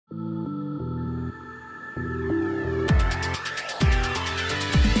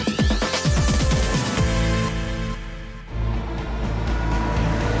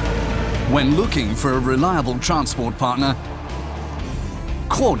When looking for a reliable transport partner,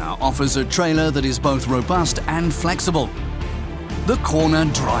 KRONE offers a trailer that is both robust and flexible. The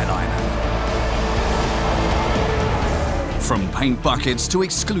KRONE Dry Liner. From paint buckets to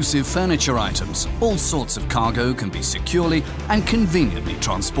exclusive furniture items, all sorts of cargo can be securely and conveniently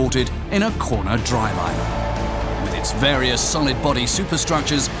transported in a KRONE Dry Liner. With its various solid body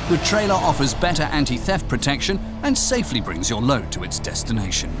superstructures, the trailer offers better anti-theft protection and safely brings your load to its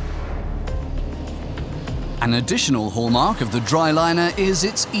destination. An additional hallmark of the Dry Liner is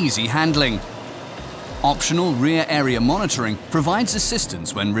its easy handling. Optional rear area monitoring provides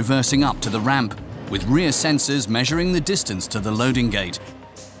assistance when reversing up to the ramp, with rear sensors measuring the distance to the loading gate.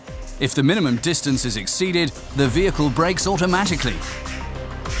 If the minimum distance is exceeded, the vehicle brakes automatically.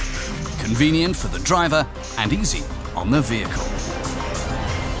 Convenient for the driver and easy on the vehicle.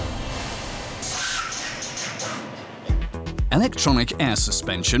 Electronic air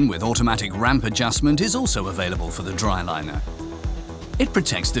suspension with automatic ramp adjustment is also available for the Dry Liner. It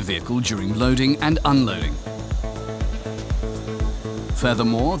protects the vehicle during loading and unloading.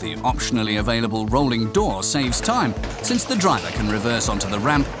 Furthermore, the optionally available rolling door saves time, since the driver can reverse onto the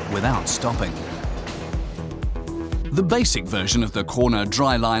ramp without stopping. The basic version of the KRONE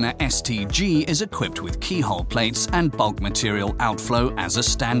Dry Liner STG is equipped with keyhole plates and bulk material outflow as a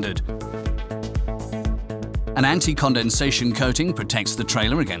standard. An anti-condensation coating protects the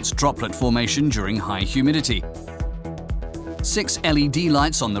trailer against droplet formation during high humidity. 6 LED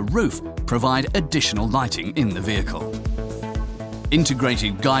lights on the roof provide additional lighting in the vehicle.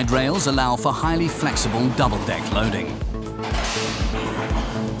 Integrated guide rails allow for highly flexible double-deck loading.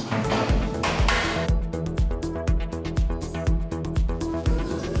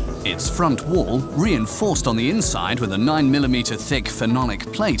 Its front wall, reinforced on the inside with a 9mm thick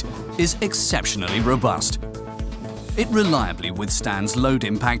phenolic plate, is exceptionally robust. It reliably withstands load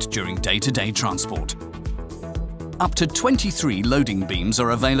impact during day-to-day transport. Up to 23 loading beams are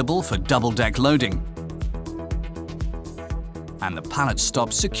available for double-deck loading. And the pallet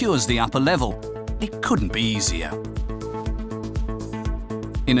stop secures the upper level. It couldn't be easier.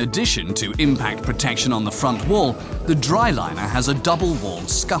 In addition to impact protection on the front wall, the Dry Liner has a double-walled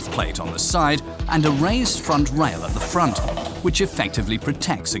scuff plate on the side and a raised front rail at the front, which effectively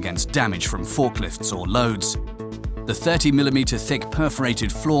protects against damage from forklifts or loads. The 30mm thick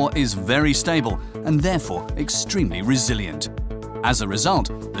perforated floor is very stable and therefore extremely resilient. As a result,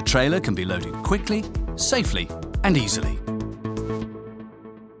 the trailer can be loaded quickly, safely and easily.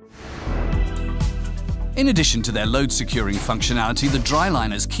 In addition to their load securing functionality, the Dry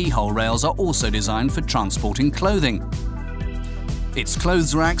Liner's keyhole rails are also designed for transporting clothing. Its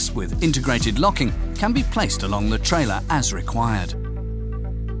clothes racks with integrated locking can be placed along the trailer as required.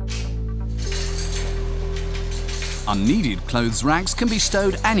 Unneeded clothes racks can be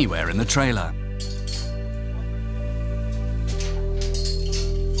stowed anywhere in the trailer.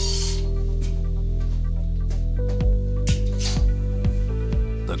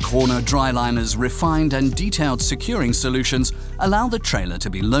 The KRONE Dry Liner's refined and detailed securing solutions allow the trailer to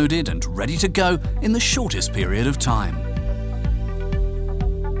be loaded and ready to go in the shortest period of time.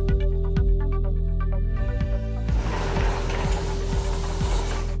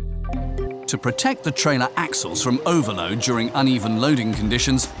 To protect the trailer axles from overload during uneven loading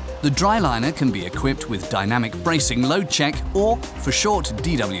conditions, the Dry Liner can be equipped with Dynamic Bracing Load Check, or for short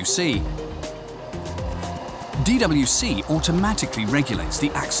DWC. DWC automatically regulates the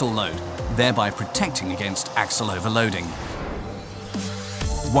axle load, thereby protecting against axle overloading.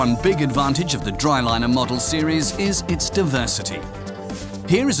 One big advantage of the Dry Liner model series is its diversity.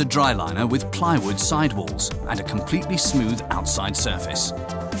 Here is a Dry Liner with plywood sidewalls and a completely smooth outside surface.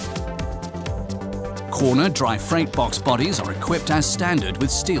 KRONE dry freight box bodies are equipped as standard with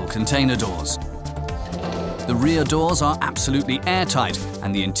steel container doors. The rear doors are absolutely airtight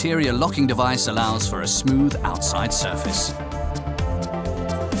and the interior locking device allows for a smooth outside surface.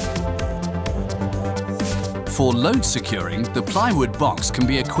 For load securing, the plywood box can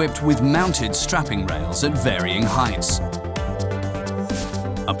be equipped with mounted strapping rails at varying heights.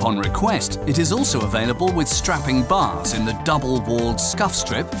 Upon request, it is also available with strapping bars in the double-walled scuff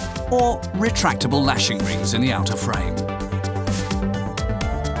strip or retractable lashing rings in the outer frame.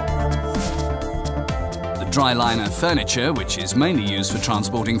 The Dry Liner furniture, which is mainly used for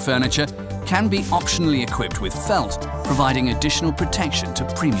transporting furniture, can be optionally equipped with felt, providing additional protection to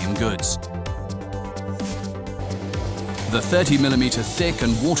premium goods. The 30mm thick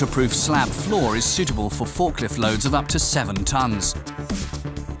and waterproof slab floor is suitable for forklift loads of up to 7 tons.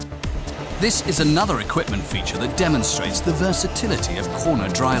 This is another equipment feature that demonstrates the versatility of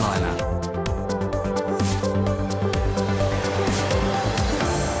KRONE Dry Liner.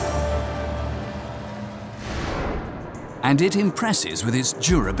 and it impresses with its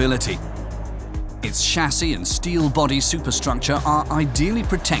durability. Its chassis and steel body superstructure are ideally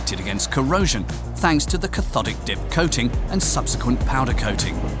protected against corrosion thanks to the cathodic dip coating and subsequent powder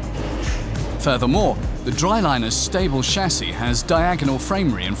coating. Furthermore, the Dry Liner's stable chassis has diagonal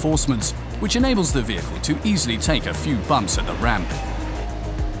frame reinforcements, which enables the vehicle to easily take a few bumps at the ramp.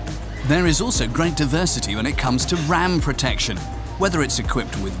 There is also great diversity when it comes to ram protection, whether it's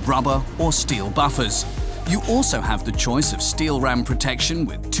equipped with rubber or steel buffers. You also have the choice of steel ram protection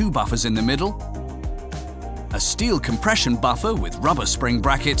with 2 buffers in the middle, a steel compression buffer with rubber spring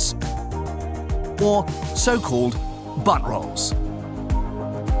brackets, or so-called butt rolls.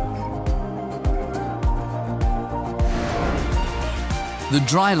 The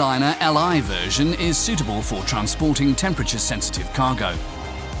Dry Liner LI version is suitable for transporting temperature-sensitive cargo.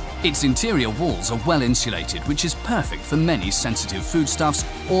 Its interior walls are well insulated, which is perfect for many sensitive foodstuffs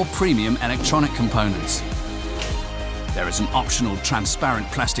or premium electronic components. There is an optional transparent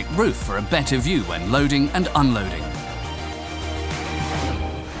plastic roof for a better view when loading and unloading.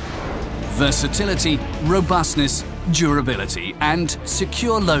 Versatility, robustness, durability and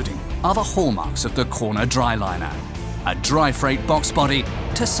secure loading are the hallmarks of the KRONE Dry Liner. A dry freight box body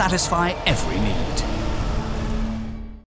to satisfy every need.